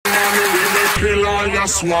all your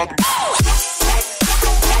swag.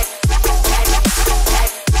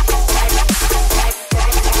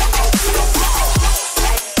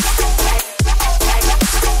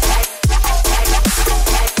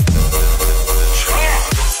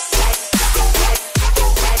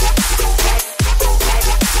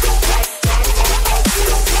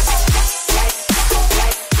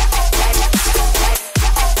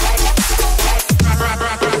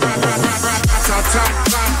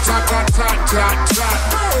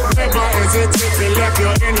 Never hesitate if you left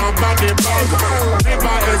you in a body bag.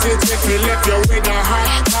 Never hesitate if you left you with a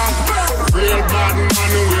hashtag. Real bad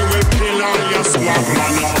man, we will kill all your swag.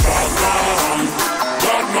 Man, no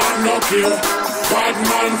bad man no kill. Bad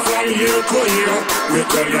man from here to here. We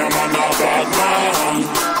tell you man a bad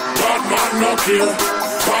man no kill.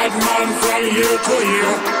 Bad man from here to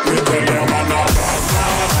here. We tell you man a bad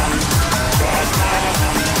man. Bad man,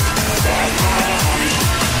 bad man,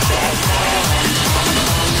 bad man.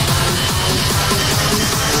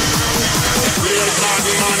 Real bad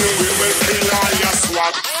man, we will kill all your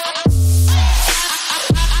swag.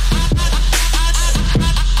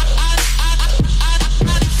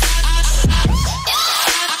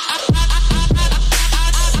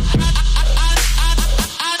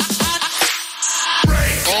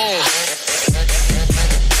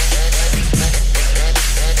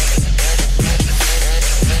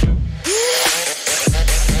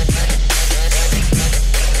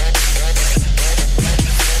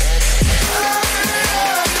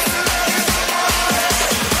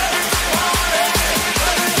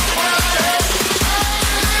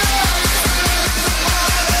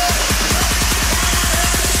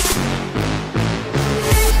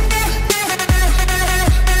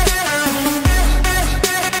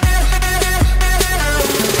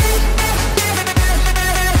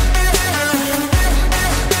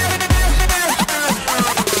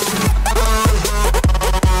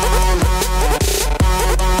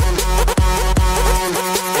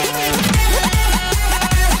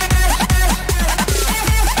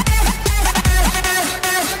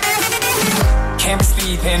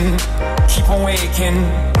 Keep on waking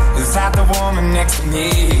without the woman next to me.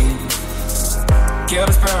 Guilt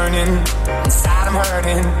is burning, inside I'm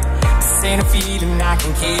hurting. This ain't a feeling I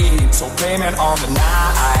can keep. So blame it on the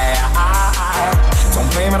night. Don't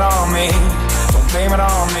blame it on me. Don't blame it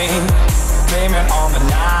on me. Blame it on the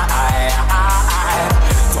night.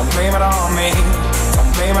 Don't blame it on me.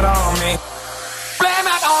 Don't blame it on me. Blame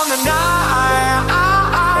it on the night.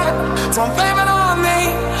 Don't blame it on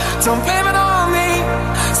me. Don't blame it on me.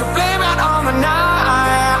 So blame it on the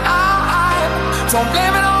night. Don't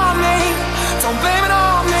blame it on me.